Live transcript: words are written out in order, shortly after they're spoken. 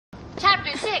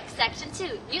Chapter 6, Section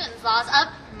 2, Newton's Laws of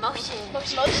Motion.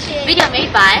 Motion. Video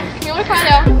made by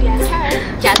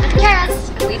Jasmine Karas.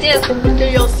 We do.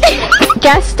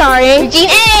 Guest starring Regine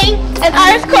A. and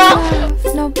Iris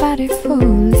Cole. Nobody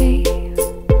fully.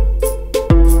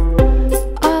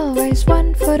 Always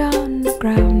one foot on the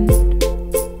ground.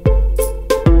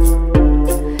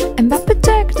 And by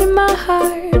protecting my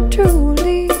heart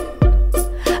truly,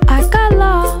 I got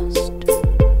lost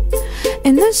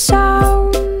in the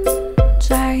sounds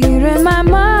I hear in my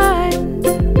mind.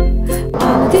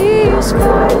 All these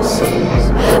voices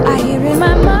I hear in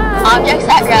my mind. Objects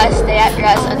at rest stay at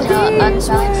rest until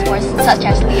unbalanced forces such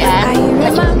as the end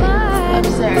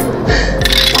observe.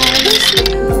 All this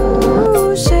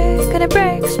music, and it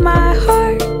breaks my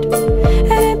heart,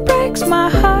 and it breaks my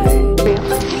heart.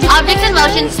 Objects in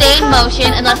motion stay in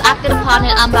motion unless acted upon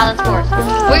an unbalanced force.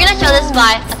 We're going to show this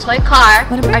by a toy car,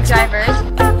 our drivers.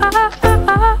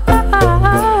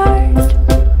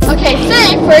 Okay,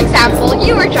 say, for example,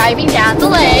 you were driving down the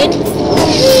lane.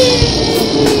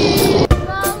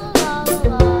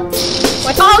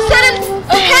 All of a sudden,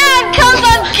 a hand comes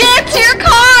up, get to your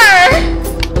car!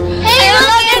 Hey,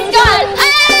 look, it's gone!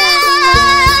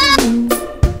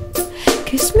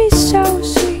 Kiss me so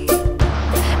sweet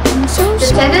and so The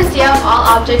sweet. tendency of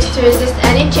all objects to resist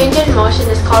any change in motion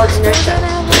is called inertia.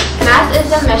 Mass is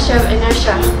a measure of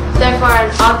inertia. Therefore, an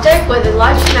object with a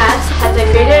large mass has a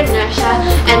greater inertia,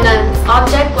 and an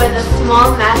object with a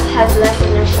small mass has less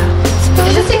inertia.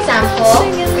 In this example,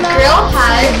 the grill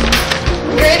has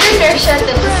greater inertia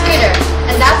than the scooter,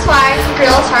 and that's why the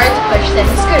grill is harder to push than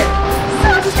the scooter.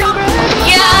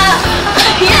 Yeah!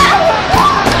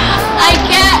 I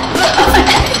can't.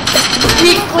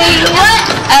 Weekly,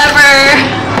 whatever.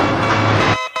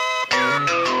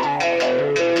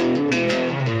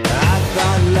 I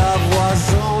thought love was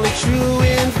only true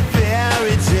in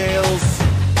fairy tales,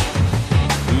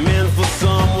 meant for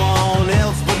someone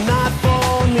else but not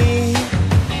for me.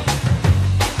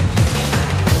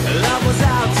 Love was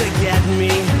out to get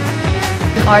me.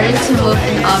 In order to move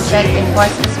an object, a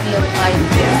force must be applied.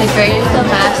 The greater the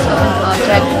mass of an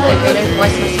object, the greater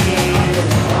force must be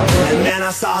applied. And then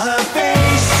I saw her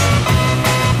face.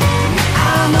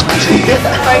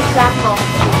 For example,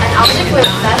 an object with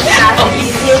less mass is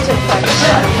easier to push.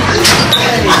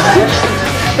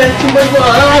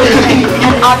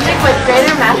 An object with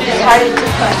greater mass is harder to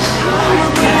push.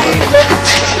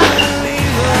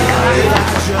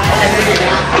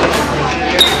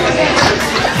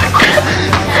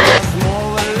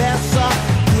 More or less a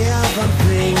given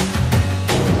thing.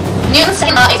 Newton's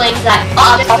second law explains that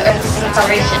all objects of Earth's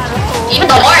acceleration. Even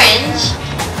though orange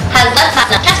has less mass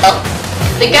than pencil,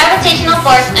 the gravitational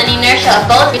force and inertia of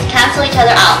both cancel each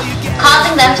other out,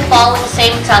 causing them to fall with the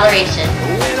same acceleration.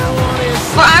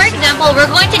 For our example,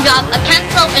 we're going to drop a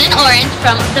pencil in an orange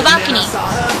from the balcony.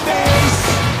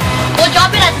 We'll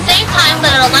drop it at the same time,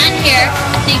 but it'll land here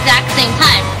at the exact same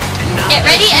time. Get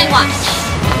ready and watch.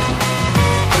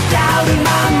 Doubt in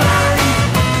my mind.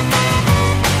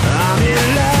 I'm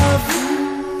in love.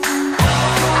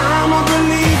 I'm a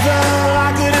believer.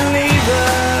 I couldn't leave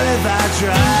her if I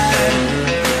tried.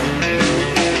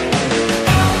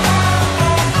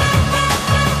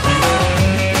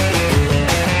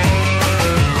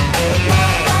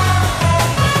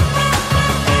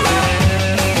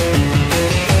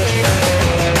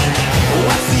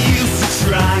 What's the use of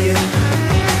trying?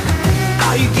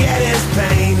 All you get is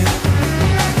pain.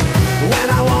 When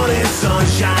I wanted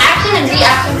sunshine. Action and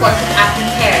reaction forces act in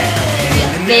pairs.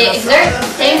 They exert the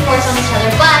same force on each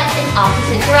other, but in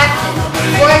opposite directions.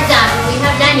 For example, we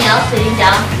have Danielle sitting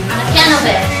down on a piano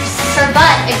bench. Her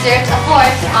butt exerts a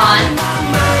force on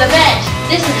the bench.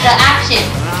 This is the action.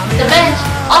 The bench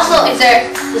also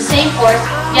exerts the same force,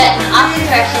 yet in opposite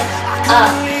direction,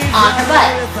 on her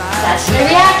butt. That's the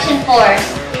reaction force.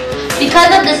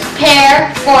 Because of this pair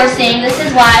forcing, this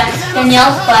is why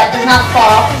Danielle's butt does not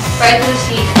fall right through the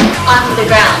seat onto the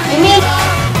ground.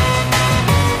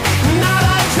 Not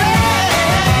a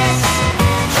trace.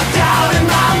 Doubt in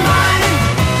my mind.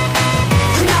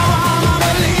 Now I'm a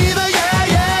believer. Yeah.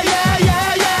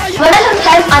 Momentum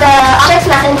depends on the object's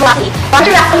mass and velocity.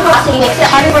 Larger mass and velocity makes it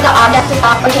harder for the object to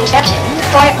stop or change direction.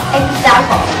 For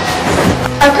example,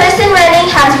 a person running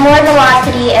has more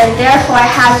velocity and therefore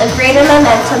has a greater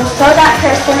momentum, so that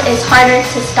person is harder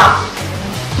to stop.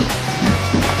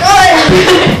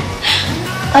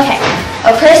 Okay,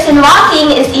 a person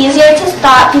walking is easier to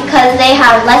stop because they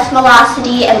have less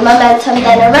velocity and momentum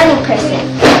than a running person.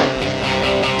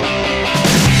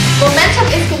 Momentum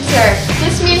is considered observe.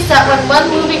 This means that when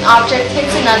one moving object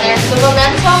hits another, the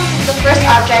momentum from the first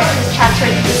object is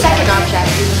transferred to the second object.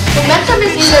 Momentum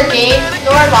is neither gained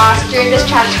nor lost during this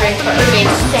transferring but remains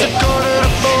the same.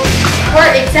 For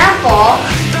example,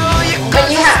 when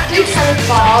you have 3 tennis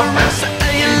balls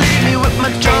and you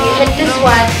hit this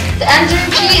one,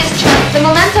 the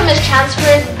momentum is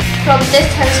transferred from this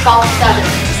tennis ball to the other.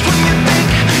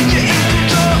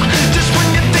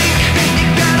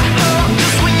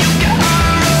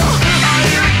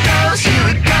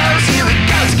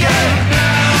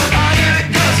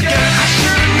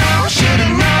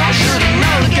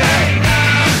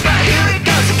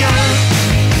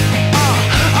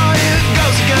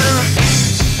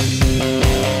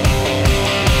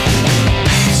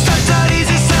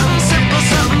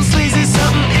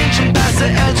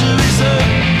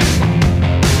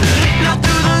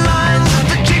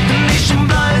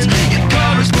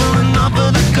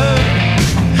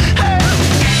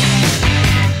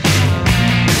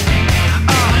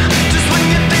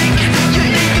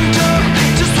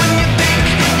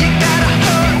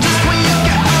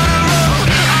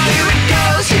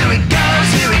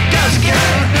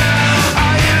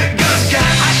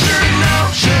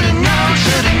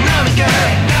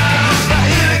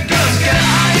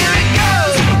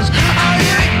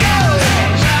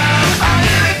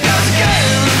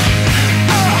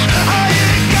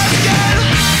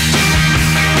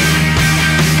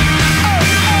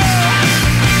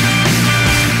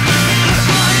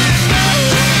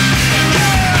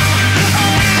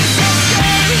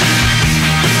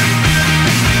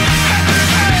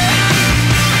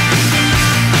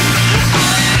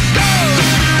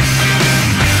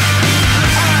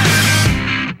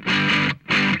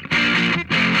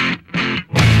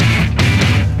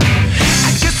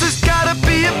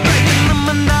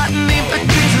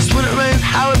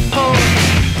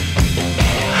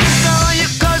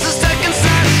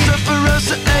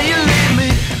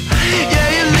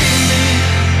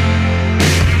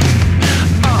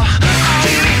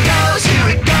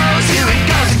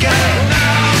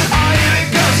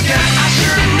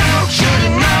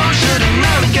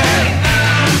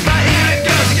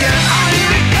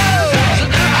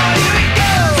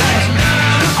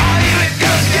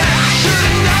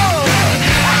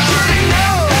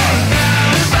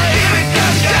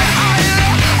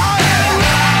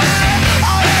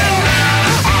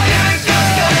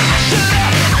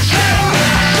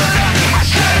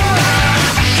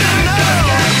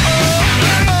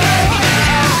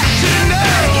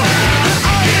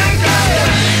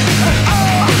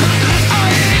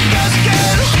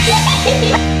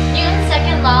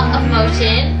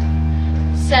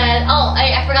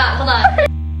 I forgot. Hold on.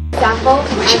 Example,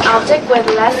 an object with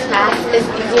less mass is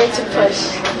easier to push.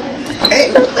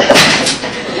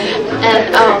 And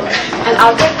an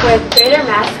object with greater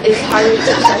mass is harder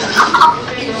to push.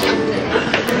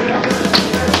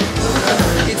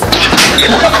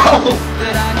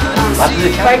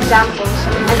 For example,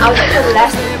 an object with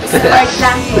less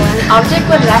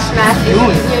mass is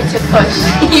easier to push.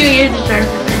 You hear the term.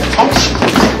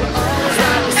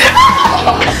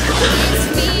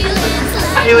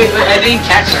 Hey, wait, I didn't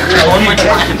catch it. One more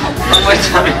time. One more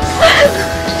time.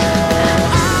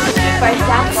 For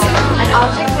example, an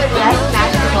object with less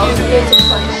mass is easier to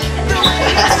push.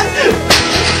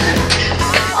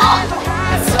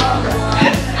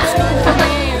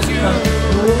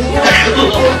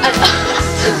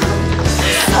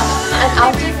 An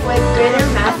object with greater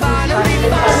mass is harder to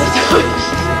push.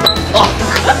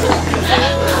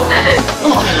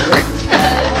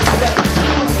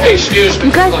 Hey, excuse me.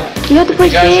 You have to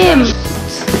push him.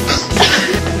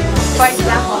 For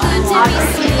example, an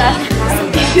object with less mass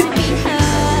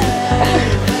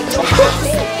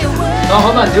No,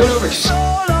 hold on. Do it over.